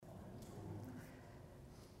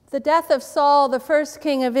The death of Saul, the first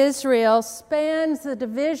king of Israel, spans the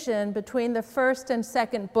division between the first and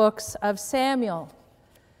second books of Samuel.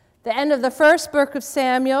 The end of the first book of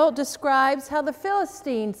Samuel describes how the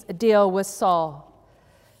Philistines deal with Saul.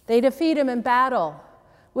 They defeat him in battle,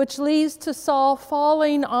 which leads to Saul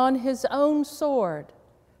falling on his own sword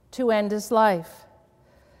to end his life.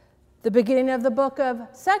 The beginning of the book of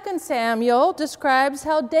 2 Samuel describes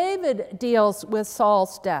how David deals with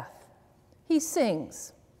Saul's death. He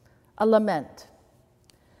sings a lament.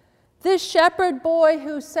 This shepherd boy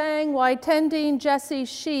who sang while tending Jesse's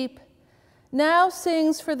sheep now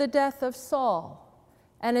sings for the death of Saul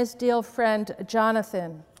and his dear friend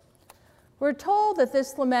Jonathan. We're told that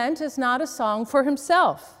this lament is not a song for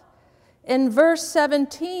himself. In verse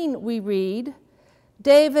 17 we read,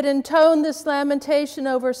 David intoned this lamentation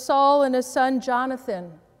over Saul and his son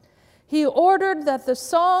Jonathan. He ordered that the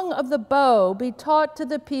song of the bow be taught to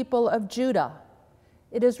the people of Judah.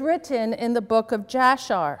 It is written in the book of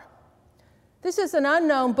Jashar. This is an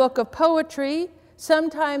unknown book of poetry,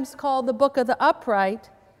 sometimes called the Book of the Upright,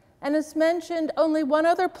 and is mentioned only one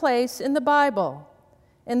other place in the Bible,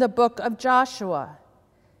 in the book of Joshua.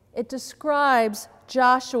 It describes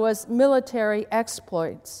Joshua's military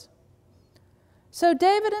exploits. So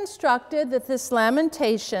David instructed that this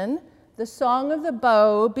lamentation, the song of the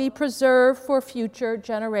bow, be preserved for future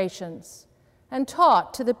generations and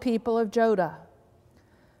taught to the people of Judah.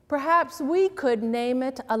 Perhaps we could name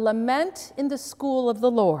it a lament in the school of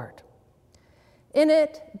the Lord. In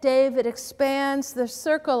it, David expands the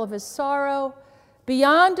circle of his sorrow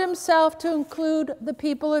beyond himself to include the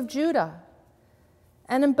people of Judah,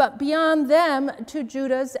 and beyond them to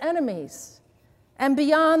Judah's enemies, and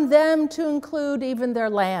beyond them to include even their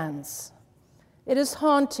lands. It is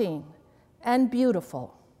haunting and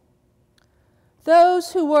beautiful.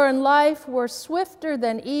 Those who were in life were swifter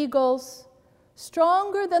than eagles,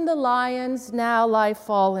 stronger than the lions now lie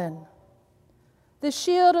fallen. The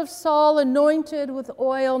shield of Saul anointed with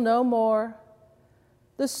oil no more.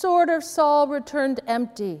 The sword of Saul returned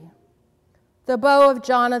empty. The bow of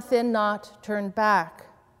Jonathan not turned back.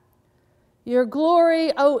 Your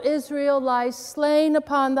glory, O Israel, lies slain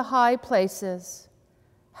upon the high places.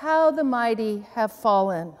 How the mighty have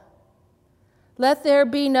fallen. Let there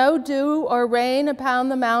be no dew or rain upon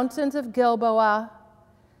the mountains of Gilboa.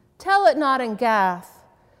 Tell it not in Gath.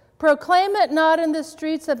 Proclaim it not in the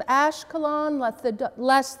streets of Ashkelon,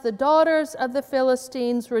 lest the daughters of the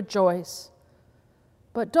Philistines rejoice.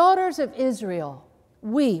 But daughters of Israel,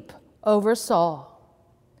 weep over Saul.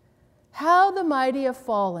 How the mighty have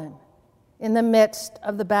fallen in the midst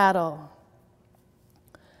of the battle.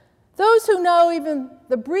 Those who know even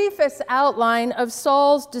the briefest outline of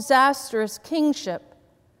Saul's disastrous kingship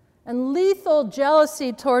and lethal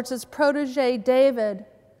jealousy towards his protege David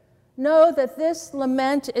know that this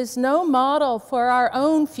lament is no model for our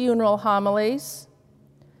own funeral homilies.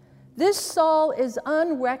 This Saul is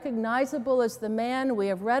unrecognizable as the man we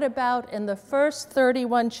have read about in the first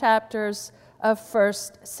 31 chapters of 1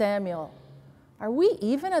 Samuel. Are we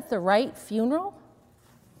even at the right funeral?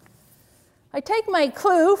 I take my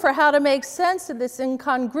clue for how to make sense of this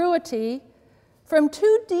incongruity from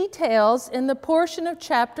two details in the portion of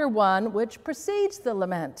chapter 1 which precedes the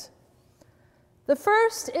lament. The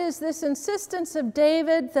first is this insistence of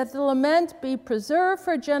David that the lament be preserved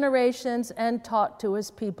for generations and taught to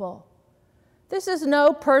his people. This is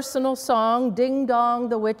no personal song, ding dong,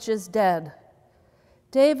 the witch is dead.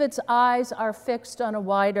 David's eyes are fixed on a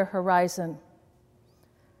wider horizon.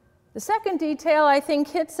 The second detail, I think,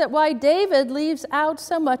 hits at why David leaves out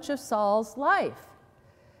so much of Saul's life.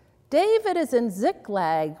 David is in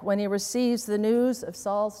Ziklag when he receives the news of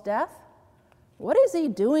Saul's death. What is he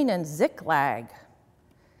doing in Ziklag?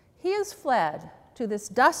 He has fled to this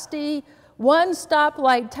dusty,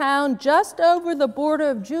 one-stoplight town just over the border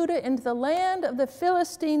of Judah into the land of the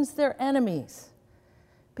Philistines, their enemies,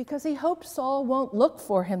 because he hopes Saul won't look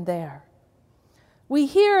for him there. We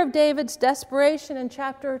hear of David's desperation in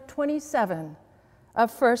chapter 27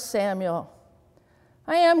 of 1 Samuel.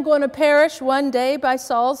 I am going to perish one day by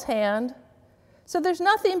Saul's hand, so there's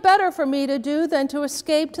nothing better for me to do than to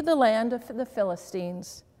escape to the land of the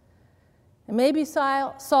Philistines. And maybe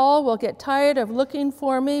Saul will get tired of looking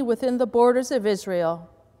for me within the borders of Israel,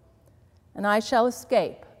 and I shall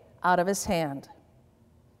escape out of his hand.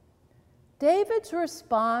 David's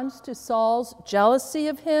response to Saul's jealousy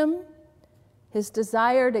of him, his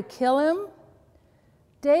desire to kill him,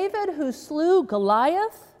 David, who slew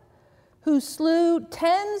Goliath, who slew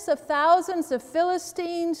tens of thousands of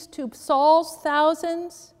Philistines to Saul's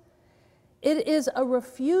thousands, it is a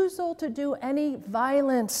refusal to do any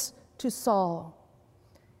violence to Saul.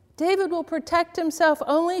 David will protect himself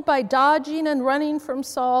only by dodging and running from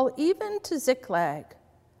Saul, even to Ziklag,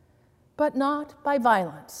 but not by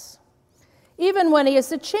violence. Even when he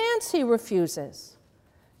has a chance, he refuses.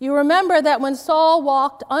 You remember that when Saul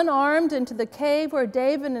walked unarmed into the cave where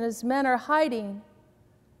David and his men are hiding,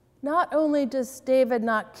 not only does David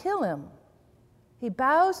not kill him, he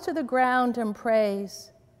bows to the ground and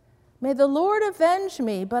prays, "May the Lord avenge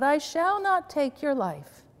me, but I shall not take your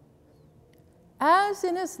life." As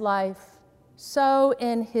in his life, so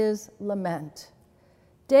in his lament.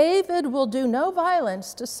 David will do no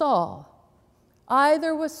violence to Saul,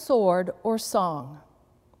 either with sword or song.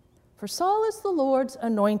 For Saul is the Lord's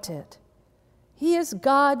anointed. He is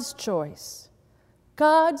God's choice,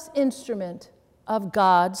 God's instrument of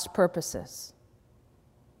God's purposes.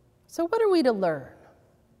 So what are we to learn?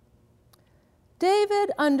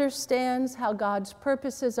 David understands how God's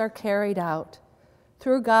purposes are carried out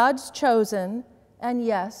through God's chosen and,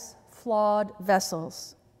 yes, flawed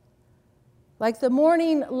vessels. Like the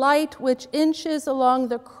morning light which inches along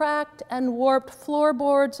the cracked and warped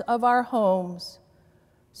floorboards of our homes,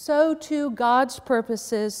 so too God's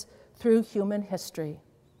purposes through human history,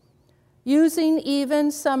 using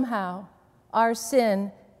even somehow our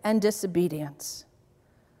sin and disobedience.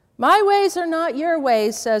 "My ways are not your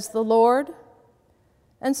ways," says the Lord.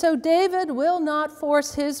 And so David will not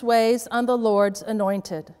force his ways on the Lord's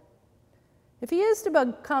anointed. If he is to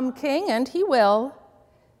become king, and he will,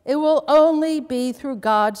 it will only be through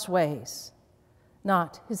God's ways,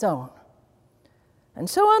 not his own. And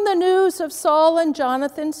so on the news of Saul and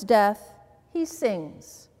Jonathan's death, he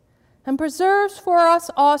sings and preserves for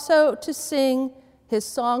us also to sing his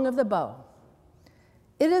song of the bow.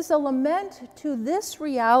 It is a lament to this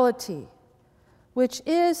reality, which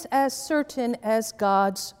is as certain as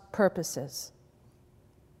God's purposes.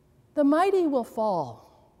 The mighty will fall,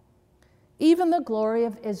 even the glory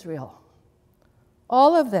of Israel.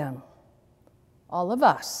 All of them, all of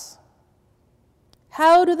us.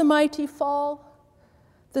 How do the mighty fall?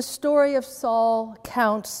 The story of Saul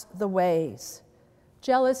counts the ways: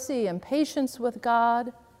 jealousy, impatience with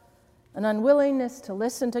God, an unwillingness to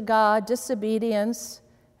listen to God, disobedience,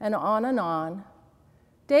 and on and on.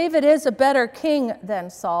 David is a better king than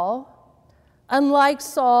Saul. Unlike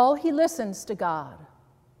Saul, he listens to God.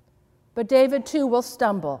 But David too will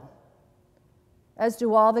stumble, as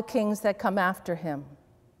do all the kings that come after him.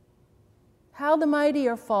 How the mighty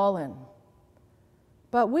are fallen.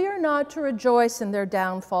 But we are not to rejoice in their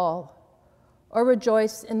downfall or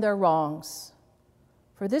rejoice in their wrongs,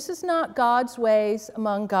 for this is not God's ways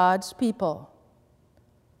among God's people.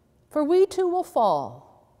 For we too will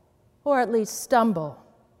fall, or at least stumble,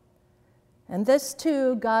 and this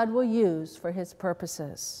too God will use for his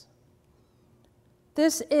purposes.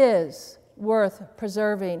 This is worth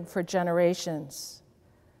preserving for generations.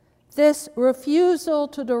 This refusal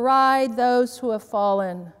to deride those who have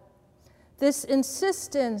fallen, this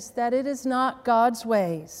insistence that it is not God's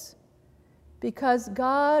ways, because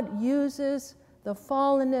God uses the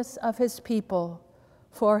fallenness of his people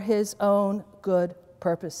for his own good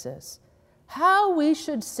purposes. How we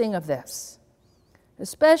should sing of this,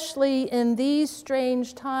 especially in these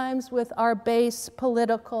strange times with our base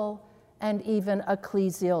political and even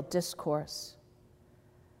ecclesial discourse.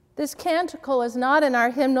 This canticle is not in our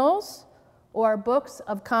hymnals or books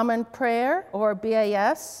of common prayer or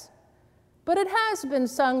BAS, but it has been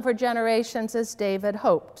sung for generations as David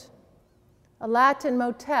hoped. A Latin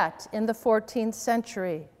motet in the 14th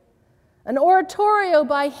century, an oratorio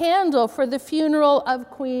by Handel for the funeral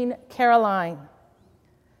of Queen Caroline.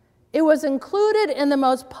 It was included in the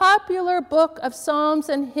most popular book of psalms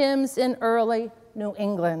and hymns in early New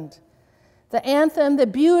England. The anthem, "The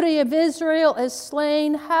Beauty of Israel is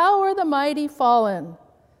Slain, How Are the Mighty Fallen,"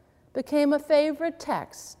 became a favorite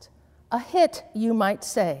text, a hit, you might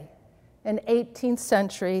say, in 18th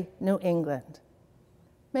century New England.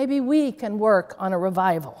 Maybe we can work on a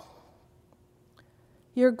revival.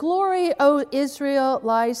 Your glory, O Israel,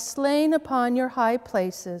 lies slain upon your high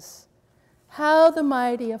places. How the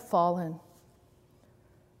mighty have fallen.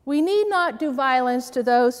 We need not do violence to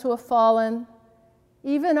those who have fallen,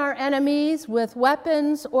 even our enemies, with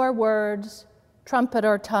weapons or words, trumpet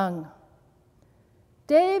or tongue.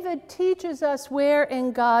 David teaches us where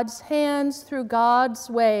in God's hands, through God's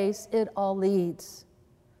ways, it all leads.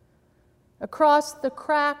 Across the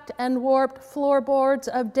cracked and warped floorboards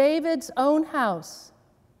of David's own house,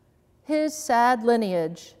 his sad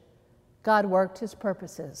lineage, God worked his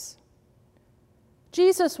purposes.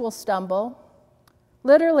 Jesus will stumble,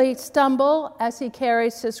 literally stumble as he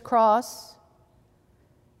carries his cross.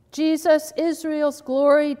 Jesus, Israel's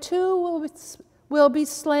glory, too, will be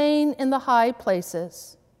slain in the high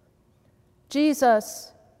places.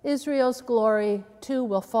 Jesus, Israel's glory, too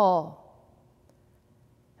will fall.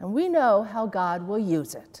 And we know how God will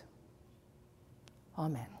use it.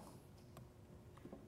 Amen.